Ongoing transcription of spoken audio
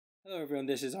Hello, everyone.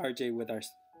 This is RJ with our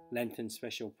Lenten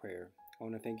special prayer. I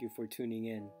want to thank you for tuning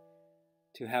in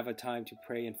to have a time to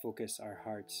pray and focus our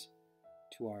hearts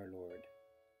to our Lord.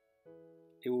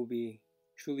 It will be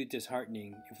truly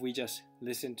disheartening if we just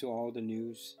listen to all the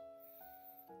news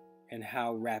and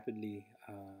how rapidly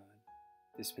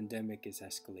this pandemic is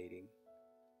escalating.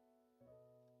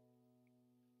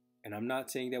 And I'm not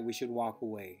saying that we should walk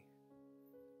away,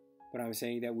 but I'm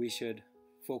saying that we should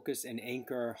focus and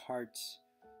anchor our hearts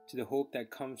to the hope that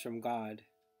comes from God,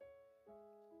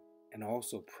 and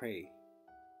also pray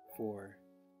for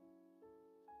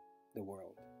the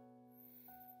world.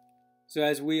 So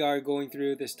as we are going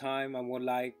through this time, I would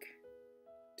like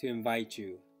to invite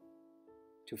you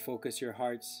to focus your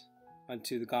hearts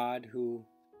unto the God who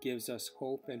gives us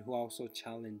hope and who also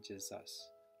challenges us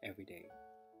every day.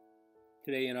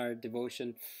 Today in our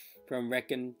devotion from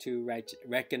Reckoned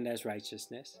as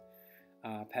Righteousness,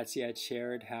 Patsy had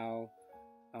shared how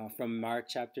from Mark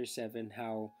chapter 7,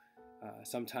 how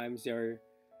sometimes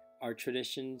our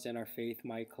traditions and our faith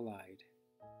might collide.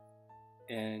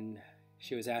 And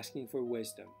she was asking for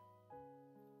wisdom.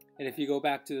 And if you go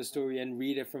back to the story and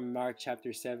read it from Mark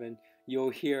chapter 7, you'll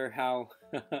hear how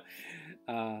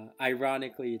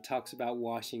ironically it talks about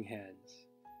washing hands.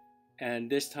 And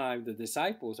this time the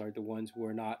disciples are the ones who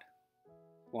are not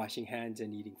washing hands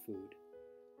and eating food.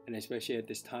 And especially at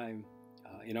this time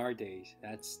in our days,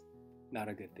 that's not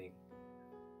a good thing.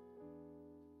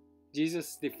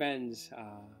 Jesus defends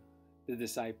the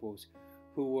disciples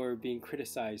who were being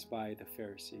criticized by the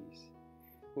Pharisees,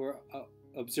 who were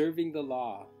observing the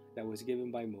law that was given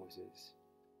by Moses.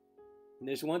 And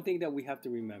there's one thing that we have to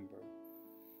remember.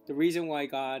 The reason why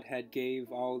God had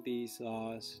gave all these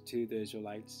laws to the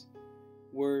Israelites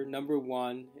were, number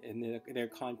one, in their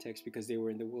context, because they were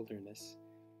in the wilderness.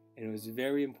 And it was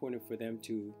very important for them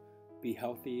to be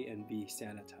healthy and be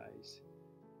sanitized.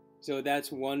 So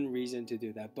that's one reason to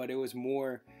do that. But it was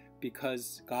more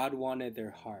because God wanted their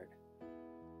heart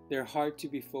to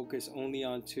be focused only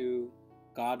onto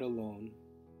God alone,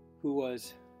 who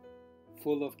was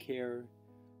full of care,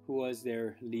 who was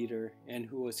their leader, and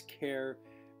who was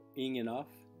caring enough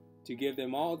to give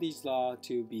them all these laws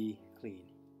to be clean.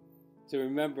 So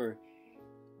remember,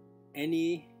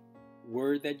 any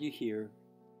word that you hear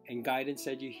and guidance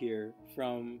that you hear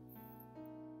from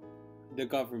the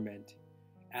government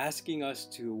asking us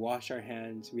to wash our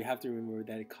hands, we have to remember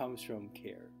that it comes from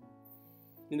care.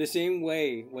 In the same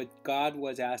way, what God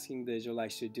was asking the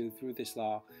Israelites to do through this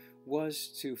law was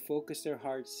to focus their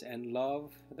hearts and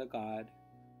love the God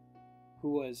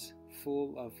who was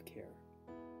full of care.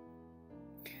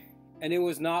 And it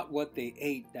was not what they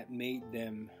ate that made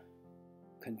them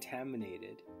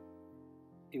contaminated.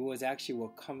 It was actually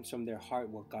what comes from their heart,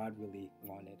 what God really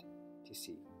wanted to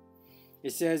see.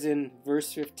 It says in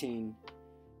verse 15,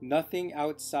 "Nothing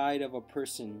outside of a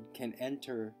person can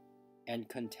enter and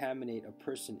contaminate a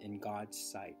person in God's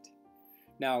sight."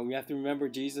 Now, we have to remember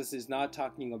Jesus is not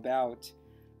talking about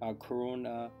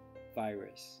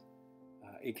coronavirus.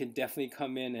 It can definitely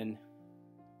come in and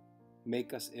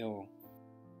make us ill,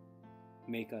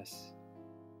 make us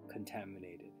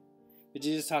contaminated. But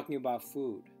Jesus is talking about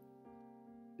food.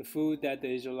 The food that the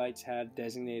Israelites had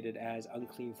designated as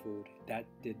unclean food, that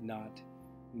did not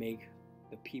make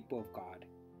the people of God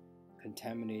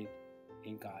contaminate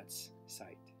in God's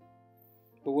sight.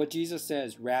 But what Jesus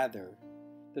says, rather,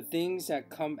 the things that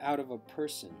come out of a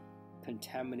person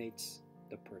contaminates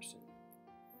the person.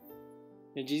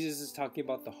 And Jesus is talking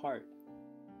about the heart.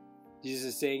 Jesus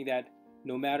is saying that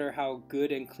no matter how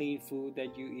good and clean food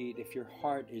that you eat, if your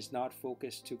heart is not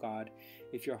focused to God,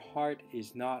 if your heart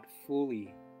is not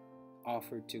fully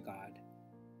offered to God,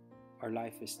 our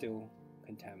life is still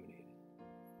contaminated.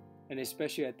 And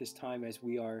especially at this time as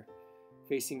we are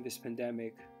facing this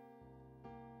pandemic,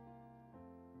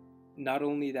 not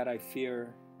only that I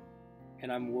fear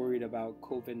and I'm worried about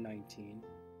COVID-19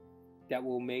 that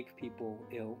will make people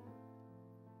ill,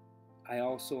 I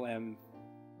also am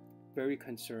very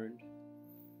concerned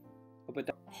about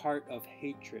the heart of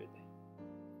hatred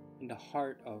and the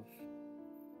heart of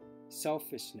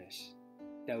selfishness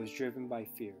that was driven by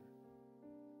fear,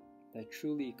 that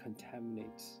truly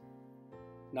contaminates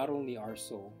not only our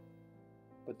soul,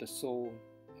 but the soul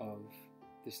of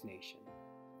this nation.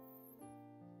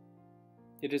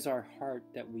 It is our heart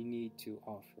that we need to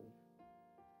offer.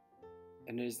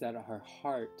 And it is that our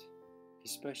heart,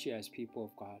 especially as people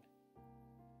of God,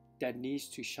 that needs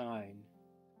to shine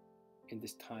in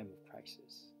this time of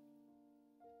crisis.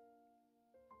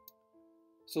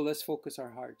 So let's focus our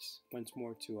hearts once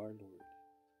more to our Lord,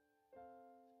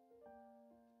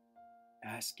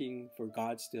 asking for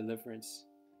God's deliverance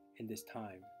in this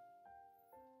time,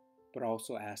 but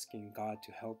also asking God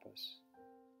to help us,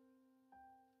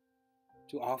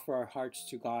 to offer our hearts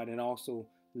to God, and also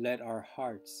let our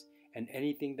hearts and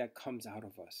anything that comes out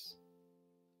of us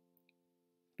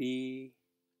be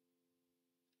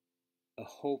a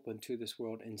hope unto this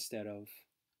world instead of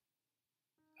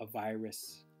a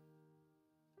virus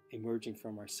emerging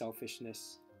from our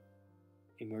selfishness,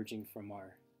 emerging from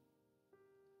our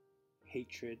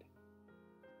hatred,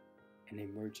 and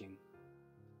emerging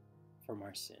from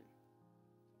our sin.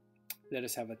 Let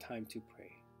us have a time to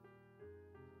pray.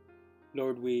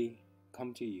 Lord, we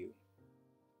come to you,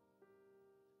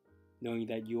 knowing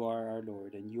that you are our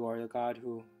Lord and you are the God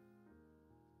who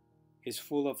is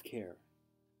full of care.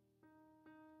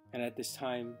 And at this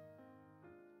time,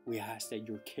 we ask that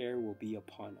your care will be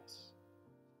upon us.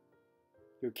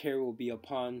 Your care will be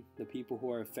upon the people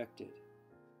who are affected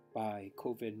by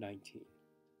COVID-19.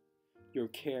 Your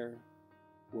care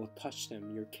will touch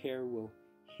them. Your care will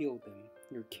heal them.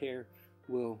 Your care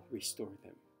will restore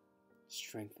them,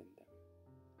 strengthen them,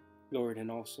 Lord, and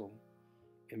also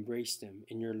embrace them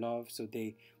in your love so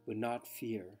they would not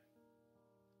fear,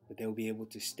 but they will be able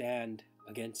to stand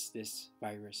against this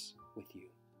virus with you.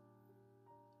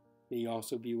 May you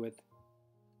also be with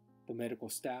the medical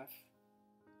staff,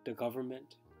 the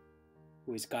government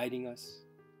who is guiding us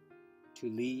to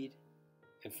lead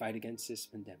and fight against this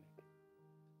pandemic.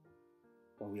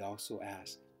 But we also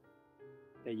ask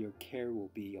that your care will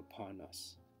be upon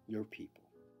us, your people.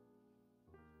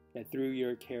 That through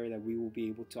your care that we will be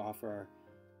able to offer our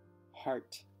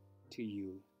heart to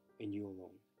you and you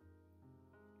alone.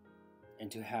 And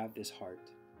to have this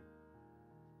heart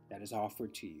that is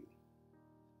offered to you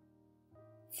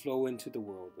flow into the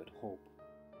world with hope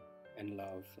and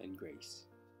love and grace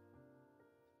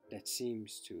that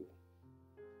seems to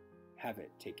have it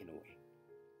taken away.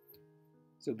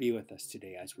 So be with us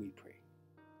today as we pray.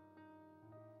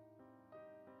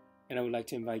 And I would like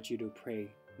to invite you to pray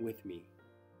with me,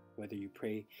 whether you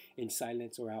pray in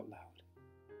silence or out loud.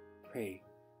 Pray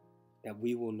that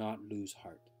we will not lose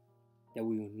heart, that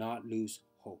we will not lose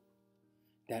hope,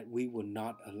 that we will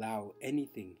not allow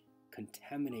anything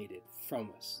contaminated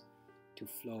from us to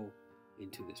flow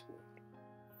into this world,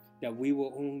 that we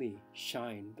will only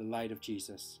shine the light of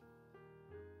Jesus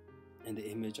and the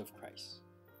image of Christ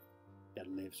that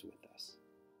lives with us.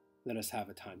 Let us have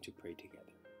a time to pray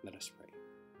together. Let us pray.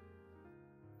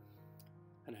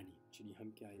 하나님, 주님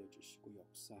함께하여 주시고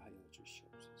역사하여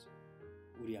주시옵소서.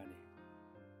 우리 안에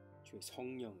주의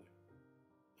성령을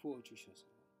부어주셔서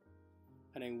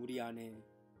하나님 우리 안에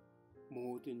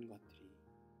모든 것들이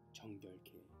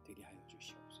정결케 되게 하여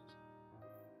주시옵소서.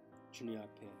 주님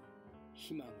앞에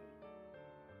희망을,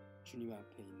 주님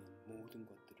앞에 있는 모든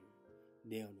것들을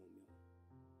내어놓으며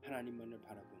하나님만을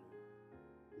바라보는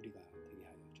우리가 되게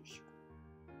하여 주시고,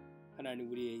 하나님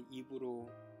우리의 입으로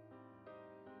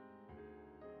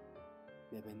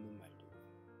내뱉는 말들과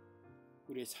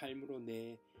우리의 삶으로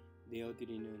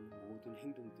내어드리는 모든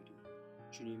행동들이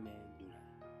주님의 눈에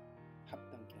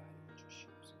합당케 하여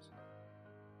주시옵소서.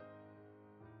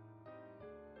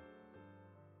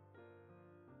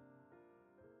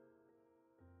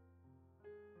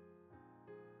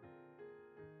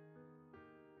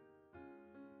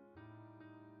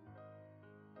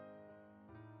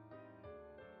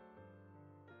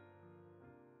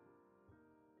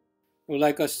 I would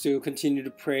like us to continue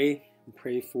to pray and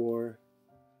pray for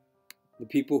the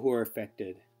people who are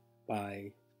affected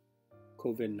by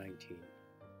COVID-19.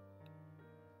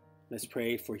 Let's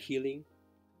pray for healing.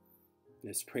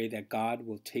 Let's pray that God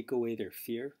will take away their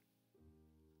fear,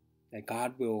 that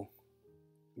God will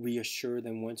reassure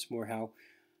them once more how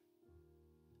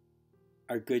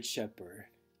our Good Shepherd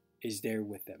is there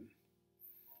with them,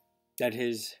 that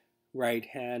his right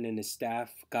hand and his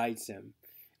staff guides them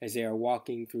as they are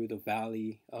walking through the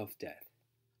valley of death.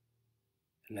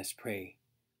 And let's pray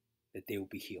that they will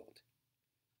be healed.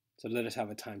 So let us have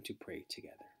a time to pray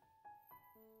together.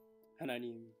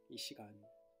 하나님, 이 시간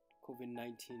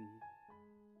COVID-19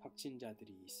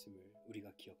 확진자들이 있음을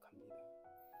우리가 기억합니다.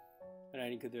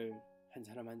 하나님, 그들 한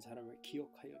사람 한 사람을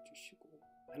기억하여 주시고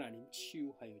하나님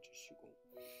치유하여 주시고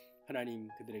하나님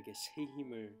그들에게 새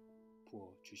힘을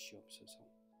부어 주시옵소서.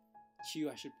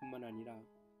 치유하실 뿐만 아니라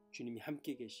주님이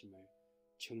함께 계심을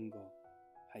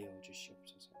증거하여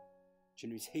주시옵소서.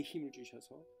 주님 새 힘을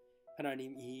주셔서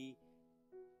하나님 이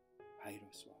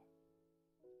바이러스와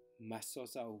맞서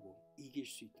싸우고 이길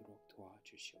수 있도록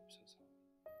도와주시옵소서.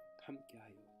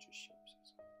 함께하여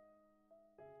주시옵소서.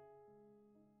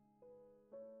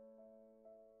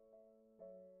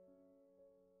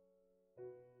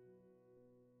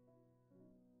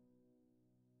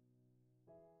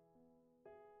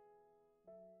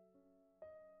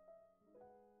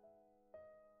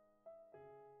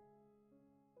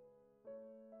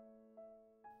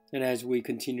 And as we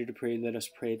continue to pray, let us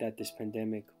pray that this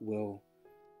pandemic will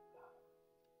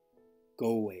go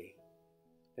away,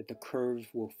 that the curves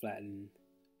will flatten,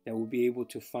 that we'll be able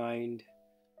to find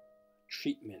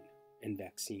treatment and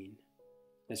vaccine.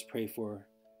 Let's pray for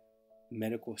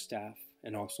medical staff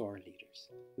and also our leaders.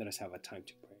 Let us have a time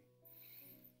to pray.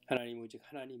 하나님, 오직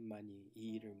하나님만이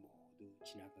이 일을 모두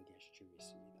지나가게 하실 줄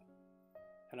믿습니다.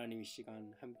 하나님, 이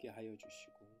시간 함께 하여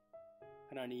주시고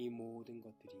하나님, 이 모든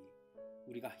것들이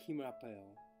우리가 힘을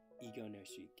합하여 이겨낼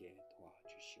수 있게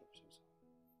도와주시옵소서.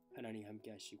 하나님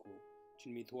함께 하시고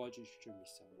주님이 도와주실 줄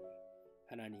믿사오니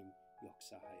하나님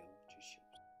역사하여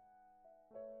주시옵소서.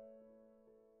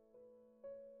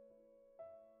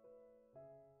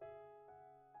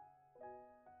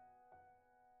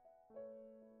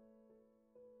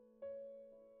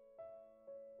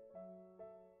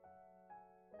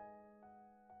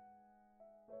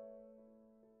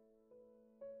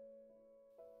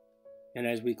 And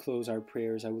as we close our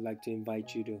prayers, I would like to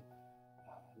invite you to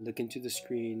look into the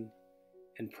screen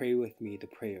and pray with me the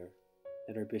prayer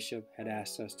that our bishop had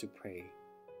asked us to pray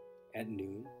at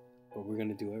noon, but we're going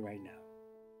to do it right now.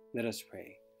 Let us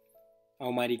pray.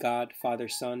 Almighty God, Father,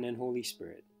 Son, and Holy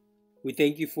Spirit, we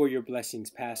thank you for your blessings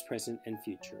past, present, and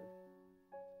future.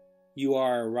 You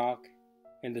are our rock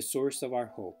and the source of our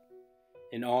hope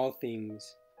in all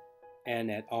things and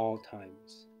at all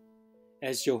times.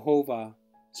 As Jehovah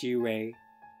Jireh,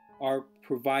 our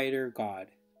provider God,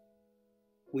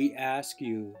 we ask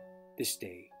you this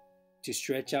day to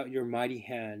stretch out your mighty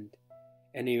hand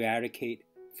and eradicate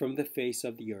from the face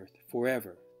of the earth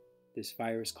forever this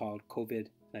virus called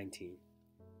COVID-19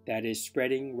 that is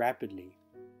spreading rapidly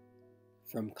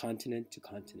from continent to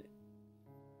continent.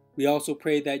 We also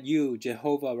pray that you,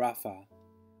 Jehovah Rapha,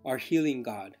 our healing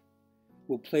God,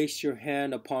 will place your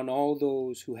hand upon all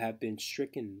those who have been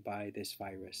stricken by this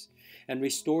virus and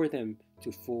restore them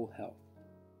to full health.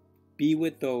 Be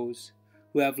with those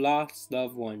who have lost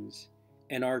loved ones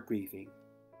and are grieving.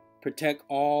 Protect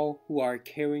all who are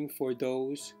caring for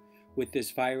those with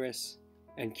this virus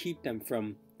and keep them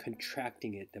from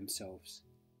contracting it themselves.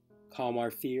 Calm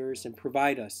our fears and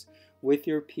provide us with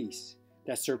your peace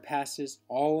that surpasses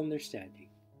all understanding.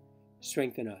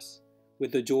 Strengthen us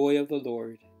with the joy of the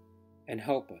Lord and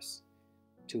help us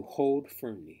to hold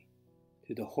firmly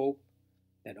to the hope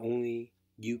that only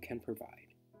you can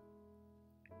provide.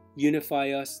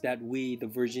 Unify us that we, the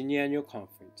Virginia Annual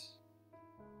Conference,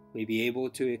 may be able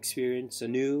to experience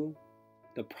anew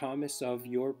the promise of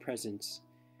your presence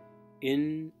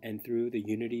in and through the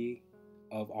unity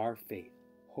of our faith,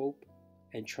 hope,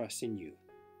 and trust in you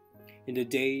in the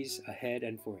days ahead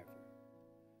and forever.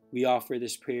 We offer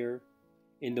this prayer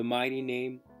in the mighty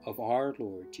name of our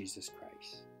Lord Jesus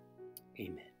Christ.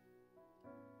 Amen.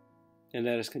 And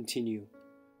let us continue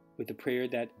with the prayer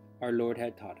that our Lord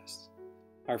had taught us.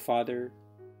 Our Father,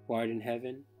 who art in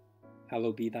heaven,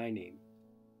 hallowed be thy name.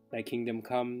 Thy kingdom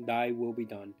come, thy will be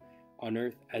done, on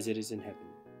earth as it is in heaven.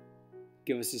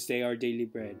 Give us this day our daily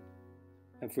bread,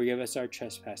 and forgive us our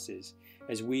trespasses,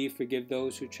 as we forgive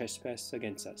those who trespass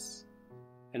against us.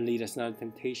 And lead us not into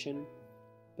temptation,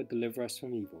 but deliver us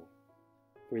from evil.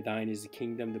 For thine is the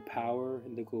kingdom, the power,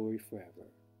 and the glory forever.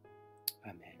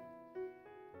 Amen.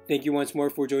 Thank you once more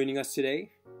for joining us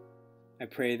today. I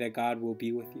pray that God will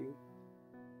be with you,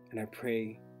 and I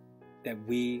pray that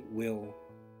we will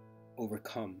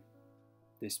overcome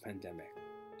this pandemic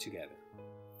together.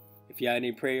 If you have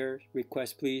any prayer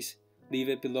requests, please leave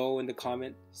it below in the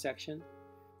comment section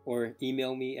or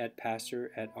email me at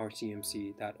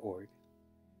pastor@rcmc.org.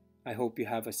 I hope you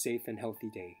have a safe and healthy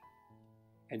day.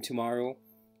 And tomorrow,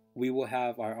 we will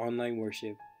have our online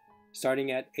worship starting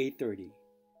at 8:30.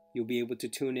 You'll be able to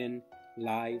tune in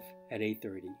live at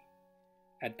 8:30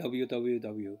 at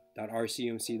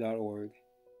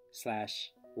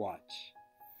www.rcmc.org/watch.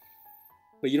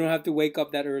 But you don't have to wake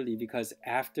up that early, because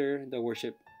after the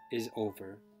worship is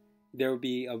over, there will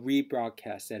be a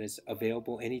rebroadcast that is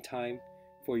available anytime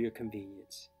for your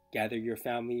convenience. Gather your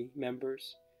family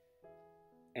members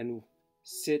and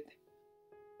sit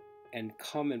and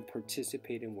come and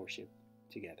participate in worship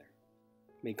together.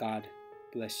 May God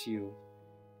bless you,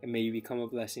 and may you become a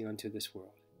blessing unto this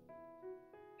world.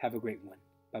 Have a great one.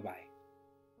 Bye-bye.